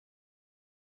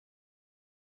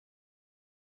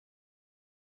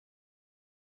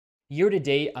Year to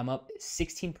date, I'm up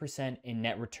 16% in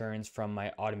net returns from my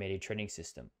automated trading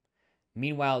system.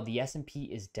 Meanwhile, the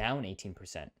S&P is down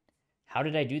 18%. How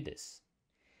did I do this?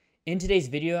 In today's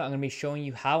video, I'm going to be showing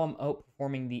you how I'm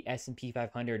outperforming the S&P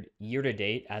 500 year to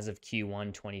date as of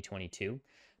Q1 2022,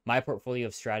 my portfolio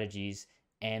of strategies,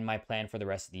 and my plan for the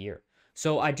rest of the year.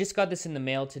 So I just got this in the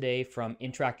mail today from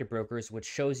Interactive Brokers, which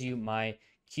shows you my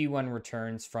Q1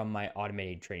 returns from my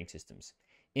automated trading systems.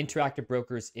 Interactive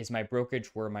Brokers is my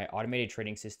brokerage where my automated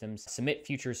trading systems submit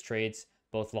futures trades,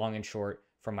 both long and short,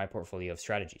 from my portfolio of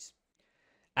strategies.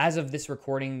 As of this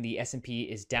recording, the S&P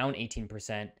is down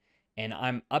 18% and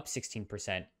I'm up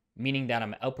 16%, meaning that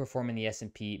I'm outperforming the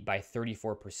S&P by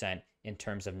 34% in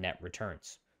terms of net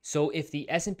returns. So if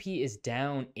the S&P is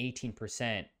down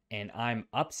 18% and I'm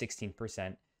up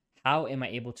 16%, how am I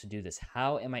able to do this?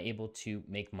 How am I able to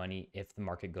make money if the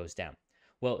market goes down?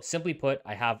 Well, simply put,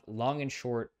 I have long and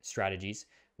short strategies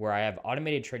where I have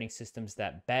automated trading systems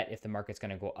that bet if the market's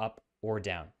going to go up or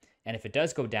down. And if it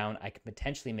does go down, I can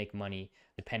potentially make money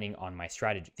depending on my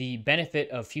strategy. The benefit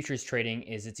of futures trading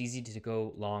is it's easy to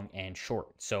go long and short.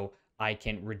 So I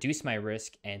can reduce my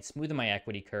risk and smoothen my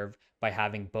equity curve by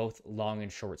having both long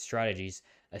and short strategies,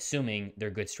 assuming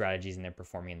they're good strategies and they're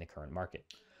performing in the current market.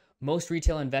 Most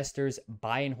retail investors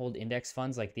buy and hold index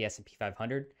funds like the S&P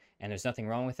 500, and there's nothing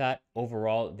wrong with that.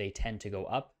 Overall, they tend to go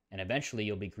up and eventually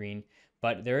you'll be green,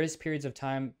 but there is periods of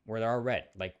time where they are red,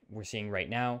 like we're seeing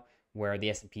right now, where the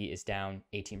S&P is down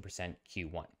 18%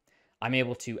 Q1. I'm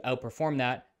able to outperform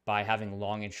that by having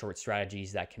long and short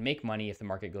strategies that can make money if the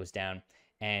market goes down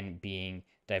and being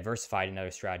diversified in other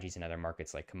strategies in other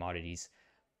markets like commodities.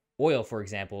 Oil, for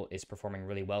example, is performing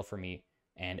really well for me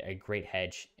and a great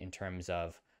hedge in terms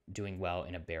of doing well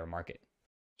in a bear market.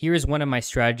 Here is one of my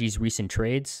strategy's recent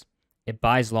trades. It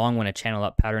buys long when a channel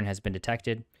up pattern has been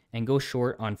detected and goes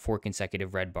short on 4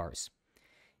 consecutive red bars.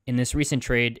 In this recent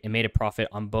trade, it made a profit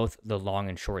on both the long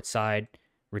and short side,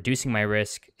 reducing my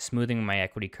risk, smoothing my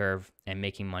equity curve, and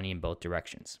making money in both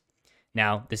directions.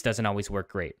 Now, this doesn't always work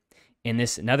great. In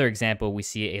this another example, we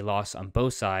see a loss on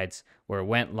both sides where it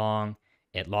went long,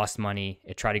 it lost money,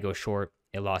 it tried to go short,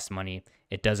 it lost money.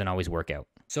 It doesn't always work out.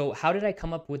 So how did I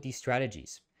come up with these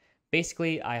strategies?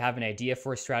 Basically, I have an idea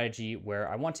for a strategy where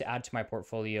I want to add to my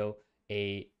portfolio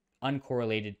a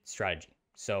uncorrelated strategy.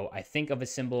 So I think of a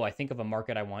symbol, I think of a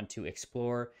market I want to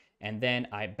explore, and then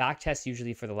I backtest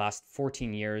usually for the last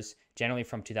 14 years, generally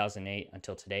from 2008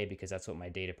 until today, because that's what my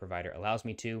data provider allows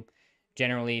me to.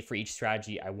 Generally, for each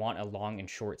strategy, I want a long and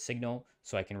short signal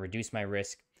so I can reduce my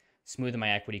risk, smoothen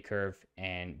my equity curve,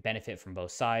 and benefit from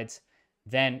both sides.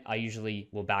 Then I usually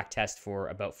will backtest for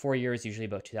about 4 years, usually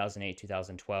about 2008,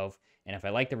 2012. And if I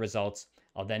like the results,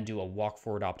 I'll then do a walk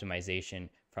forward optimization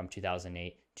from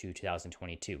 2008 to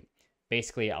 2022.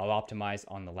 Basically, I'll optimize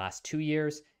on the last 2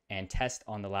 years and test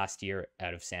on the last year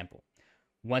out of sample.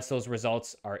 Once those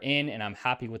results are in and I'm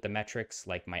happy with the metrics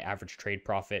like my average trade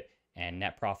profit and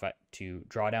net profit to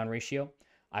drawdown ratio,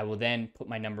 I will then put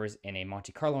my numbers in a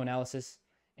Monte Carlo analysis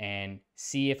and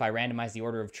see if I randomize the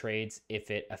order of trades,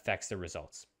 if it affects the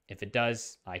results. If it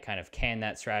does, I kind of can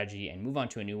that strategy and move on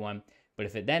to a new one. But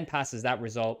if it then passes that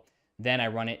result, then I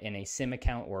run it in a sim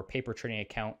account or a paper trading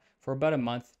account for about a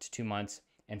month to 2 months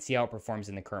and see how it performs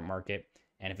in the current market.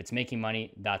 And if it's making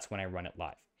money, that's when I run it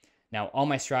live. Now, all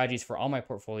my strategies for all my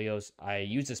portfolios, I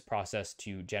use this process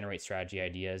to generate strategy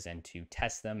ideas and to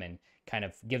test them and kind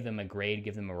of give them a grade,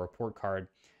 give them a report card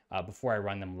before I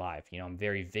run them live. You know, I'm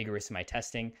very vigorous in my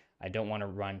testing. I don't want to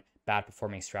run bad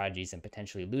performing strategies and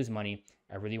potentially lose money.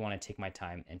 I really want to take my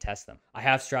time and test them. I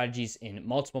have strategies in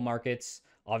multiple markets,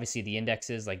 obviously the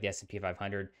indexes like the S&P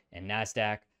 500 and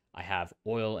NASDAQ. I have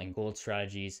oil and gold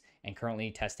strategies and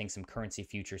currently testing some currency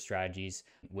future strategies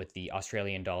with the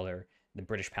Australian dollar, the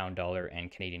British pound dollar,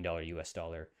 and Canadian dollar, US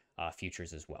dollar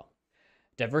futures as well.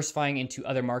 Diversifying into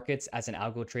other markets as an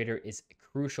algo trader is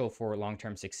crucial for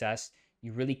long-term success.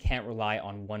 You really can't rely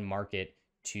on one market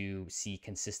to see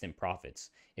consistent profits.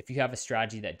 If you have a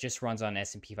strategy that just runs on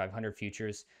S&P 500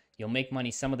 futures, you'll make money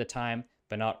some of the time,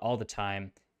 but not all the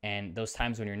time. And those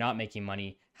times when you're not making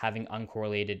money, having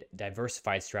uncorrelated,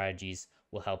 diversified strategies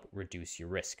will help reduce your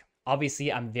risk.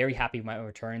 Obviously, I'm very happy with my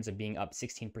returns of being up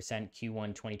 16%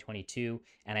 Q1 2022,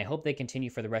 and I hope they continue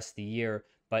for the rest of the year,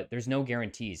 but there's no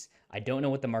guarantees. I don't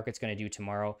know what the market's going to do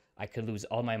tomorrow. I could lose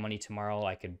all my money tomorrow.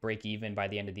 I could break even by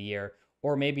the end of the year,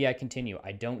 or maybe I continue.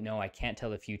 I don't know. I can't tell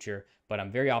the future, but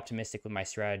I'm very optimistic with my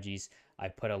strategies.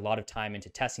 I've put a lot of time into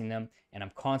testing them, and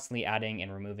I'm constantly adding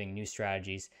and removing new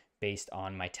strategies based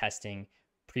on my testing,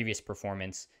 previous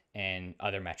performance, and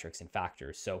other metrics and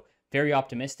factors. So very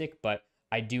optimistic, but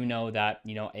I do know that,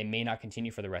 it may not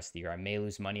continue for the rest of the year. I may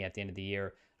lose money at the end of the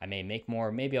year. I may make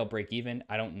more. Maybe I'll break even.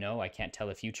 I don't know. I can't tell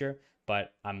the future,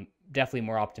 but I'm definitely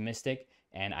more optimistic,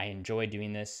 and I enjoy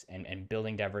doing this and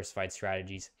building diversified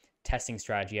strategies, testing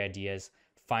strategy ideas,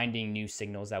 finding new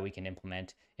signals that we can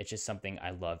implement. It's just something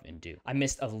I love and do. I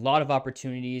missed a lot of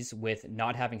opportunities with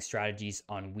not having strategies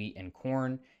on wheat and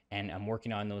corn, and I'm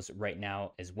working on those right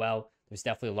now as well. There's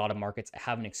definitely a lot of markets I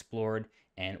haven't explored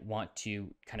and want to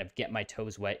kind of get my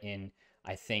toes wet in.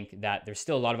 I think that there's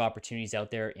still a lot of opportunities out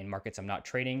there in markets I'm not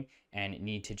trading, and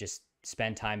need to just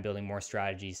spend time building more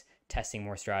strategies, testing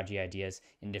more strategy ideas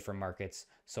in different markets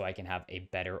so I can have a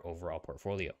better overall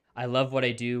portfolio. I love what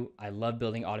I do. I love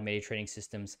building automated trading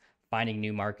systems, finding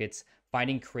new markets,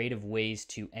 finding creative ways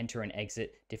to enter and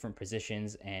exit different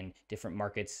positions and different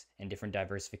markets and different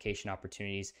diversification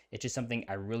opportunities. It's just something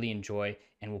I really enjoy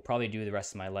and will probably do the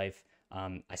rest of my life.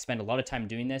 I spend a lot of time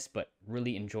doing this, but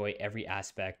really enjoy every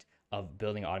aspect of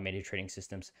building automated trading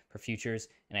systems for futures.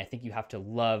 And I think you have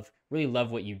to really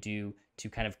love what you do to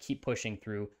kind of keep pushing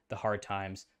through the hard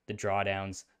times, the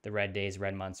drawdowns, the red days,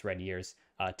 red months, red years,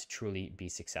 to truly be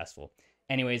successful.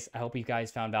 Anyways, I hope you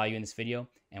guys found value in this video,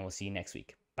 and we'll see you next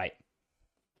week.